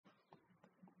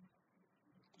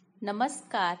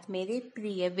नमस्कार मेरे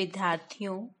प्रिय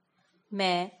विद्यार्थियों।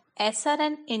 मैं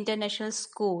SRN international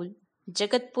school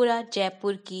Jagatpura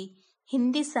Jaipur की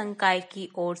हिंदी संकाय की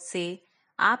ओर से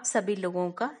आप सभी लोगों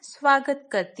का स्वागत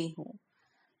करती हूँ।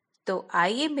 तो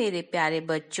आइए मेरे प्यारे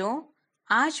बच्चों,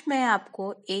 आज मैं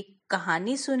आपको एक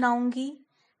कहानी सुनाऊंगी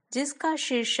जिसका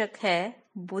शीर्षक है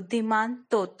बुद्धिमान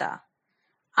तोता।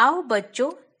 आओ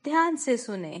बच्चों, ध्यान से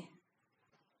सुने।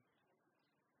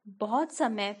 बहुत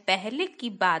समय पहले की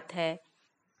बात है।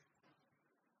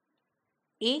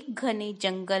 एक घने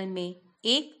जंगल में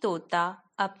एक तोता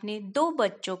अपने 2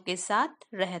 बच्चों के साथ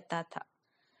रहता था।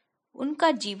 उनका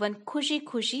जीवन खुशी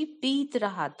खुशी बीत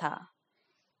रहा था।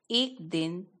 एक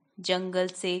दिन जंगल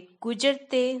से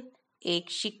गुजरते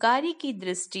एक शिकारी की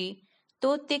दृष्टि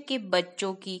तोते के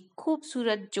बच्चों की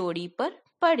खूबसूरत जोड़ी पर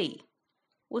पड़ी।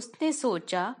 उसने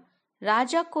सोचा,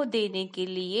 राजा को देने के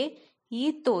लिए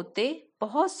ये तोते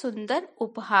बहुत सुंदर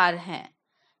उपहार हैं।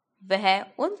 वह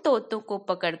उन तोतों को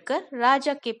पकड़कर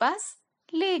राजा के पास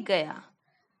ले गया।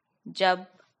 जब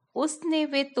उसने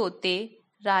वे तोते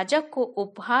राजा को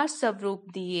उपहार स्वरूप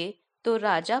दिए तो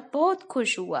राजा बहुत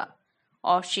खुश हुआ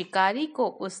और शिकारी को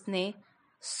उसने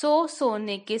 100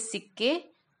 सोने के सिक्के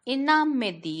इनाम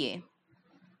में दिए।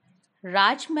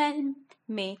 राजमहल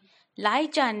में लाए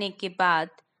जाने के बाद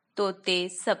तोते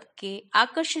सबके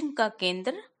आकर्षण का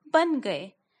केंद्र बन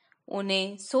गए।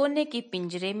 उन्हें सोने के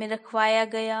पिंजरे में रखवाया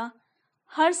गया।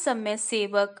 हर समय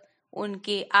सेवक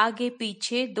उनके आगे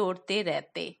पीछे दौड़ते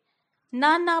रहते।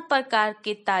 नाना प्रकार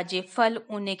के ताजे फल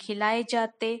उन्हें खिलाए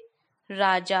जाते।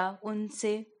 राजा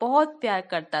उनसे बहुत प्यार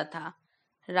करता था।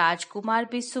 राजकुमार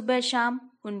भी सुबह शाम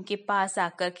उनके पास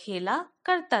आकर खेला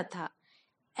करता था।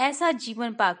 ऐसा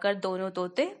जीवन पाकर दोनों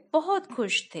तोते बहुत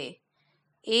खुश थे।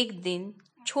 एक दिन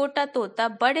छोटा तोता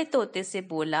बड़े तोते से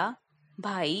बोला,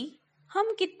 भाई,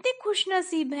 हम कितने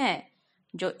खुशनसीब हैं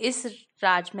जो इस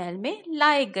राजमहल में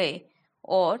लाए गए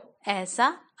और ऐसा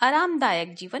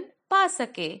आरामदायक जीवन पा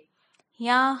सके।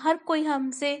 यहाँ हर कोई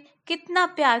हमसे कितना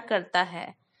प्यार करता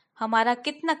है, हमारा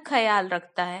कितना ख्याल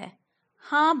रखता है।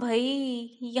 हाँ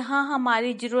भाई, यहाँ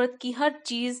हमारी जरूरत की हर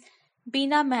चीज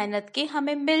बिना मेहनत के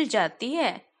हमें मिल जाती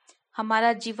है।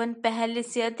 हमारा जीवन पहले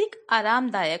से अधिक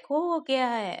आरामदायक हो गया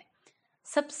है।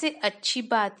 सबसे अच्छी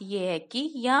बात यह है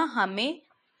कि यहाँ हमें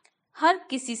हर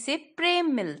किसी से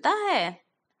प्रेम मिलता है।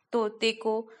 तोते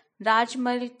को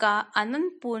राजमहल का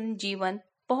आनंदपूर्ण जीवन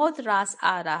बहुत रास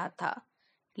आ रहा था,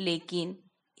 लेकिन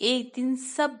एक दिन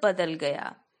सब बदल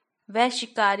गया। वह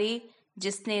शिकारी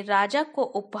जिसने राजा को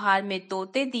उपहार में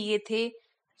तोते दिए थे,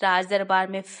 राज दरबार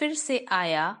में फिर से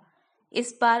आया।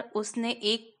 इस बार उसने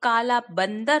एक काला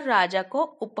बंदर राजा को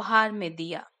उपहार में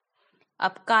दिया।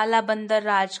 अब काला बंदर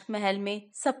राजमहल में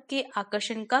सबके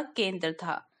आकर्षण का केंद्र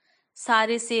था।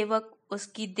 सारे सेवक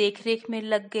उसकी देखरेख में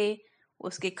लग गए।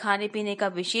 उसके खाने पीने का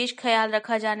विशेष ख्याल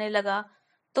रखा जाने लगा।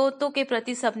 तोतों के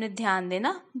प्रति सबने ध्यान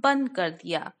देना बंद कर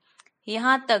दिया।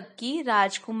 यहाँ तक कि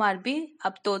राजकुमार भी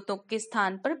अब तोतों के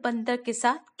स्थान पर बंदर के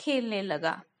साथ खेलने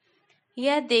लगा।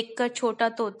 यह देखकर छोटा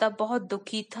तोता बहुत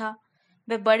दुखी था।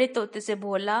 वह बड़े तोते से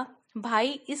बोला,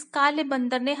 भाई, इस काले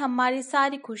बंदर ने हमारी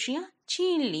सारी खुशियां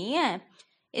छीन ली हैं।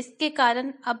 इसके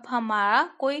कारण अब हमारा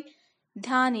कोई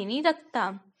ध्यान ही नहीं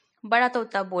रखता। बड़ा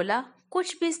तोता बोला,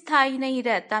 कुछ भी स्थायी नहीं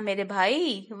रहता मेरे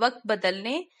भाई, वक्त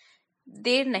बदलने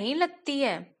देर नहीं लगती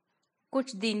है।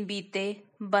 कुछ दिन बीते।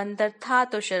 बंदर था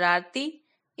तो शरारती।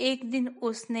 एक दिन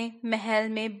उसने महल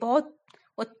में बहुत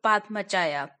उत्पात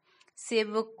मचाया।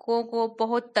 सेवकों को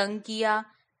बहुत तंग किया।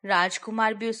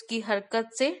 राजकुमार भी उसकी हरकत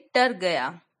से डर गया।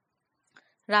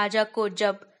 राजा को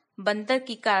जब बंदर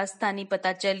की कारस्तानी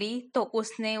पता चली तो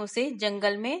उसने उसे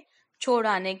जंगल में छोड़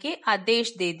आने के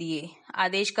आदेश दे दिए।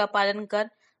 आदेश का पालन कर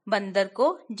बंदर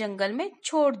को जंगल में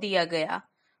छोड़ दिया गया।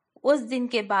 उस दिन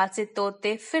के बाद से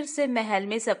तोते फिर से महल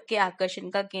में सबके आकर्षण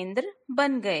का केंद्र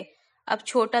बन गए। अब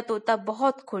छोटा तोता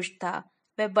बहुत खुश था।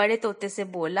 वह बड़े तोते से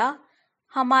बोला,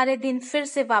 हमारे दिन फिर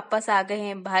से वापस आ गए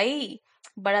हैं भाई।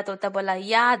 बड़ा तोता बोला,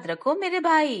 याद रखो मेरे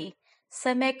भाई,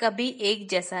 समय कभी एक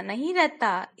जैसा नहीं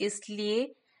रहता,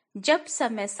 इसलिए जब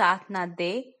समय साथ ना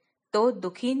दे तो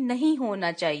दुखी नहीं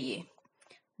होना चाहिए।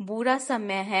 बुरा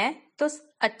समय है तो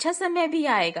अच्छा समय भी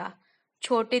आएगा।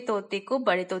 छोटे तोते को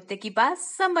बड़े तोते की बात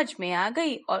समझ में आ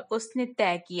गई और उसने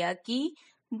तय किया कि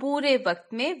बुरे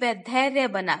वक्त में वह धैर्य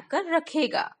बनाकर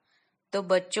रखेगा। तो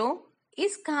बच्चों,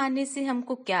 इस कहानी से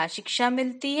हमको क्या शिक्षा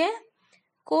मिलती है?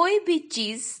 कोई भी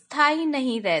चीज स्थायी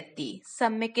नहीं रहती।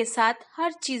 समय के साथ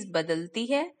हर चीज बदलती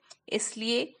है,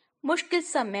 इसलिए मुश्किल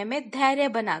समय में धैर्य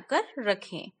बनाकर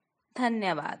रखें।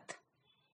 धन्यवाद।